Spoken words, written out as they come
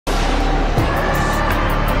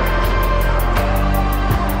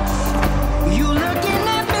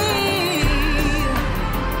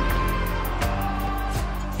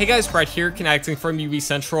Hey guys, Brett here, connecting from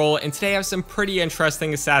UbiCentral, and today I have some pretty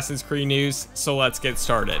interesting Assassin's Creed news, so let's get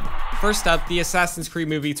started. First up, the Assassin's Creed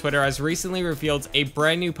movie Twitter has recently revealed a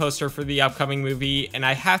brand new poster for the upcoming movie, and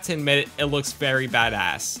I have to admit, it looks very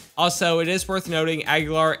badass. Also, it is worth noting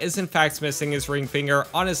Aguilar is in fact missing his ring finger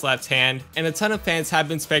on his left hand, and a ton of fans have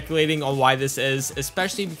been speculating on why this is,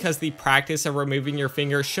 especially because the practice of removing your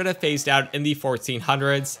finger should have phased out in the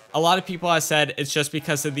 1400s. A lot of people have said it's just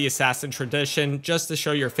because of the assassin tradition, just to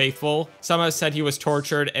show you're faithful. Some have said he was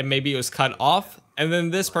tortured and maybe it was cut off. And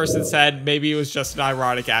then this person said maybe it was just an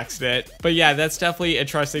ironic accident. But yeah, that's definitely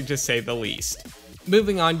interesting to say the least.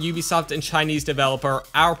 Moving on, Ubisoft and Chinese developer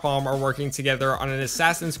Palm are working together on an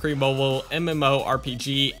Assassin's Creed mobile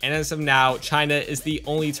MMORPG, and as of now, China is the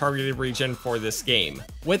only targeted region for this game.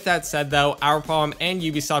 With that said though, Palm and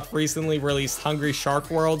Ubisoft recently released Hungry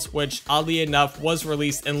Shark Worlds, which oddly enough was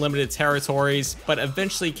released in limited territories, but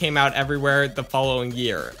eventually came out everywhere the following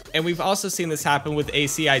year. And we've also seen this happen with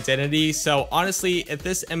AC Identity, so honestly, if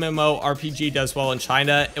this MMORPG does well in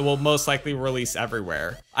China, it will most likely release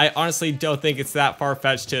everywhere. I honestly don't think it's that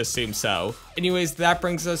far-fetched to assume so. Anyways, that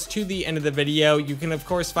brings us to the end of the video. You can of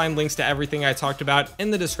course find links to everything I talked about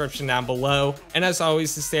in the description down below. And as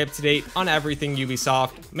always, to stay up to date on everything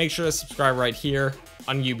Ubisoft, make sure to subscribe right here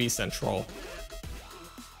on UbiCentral.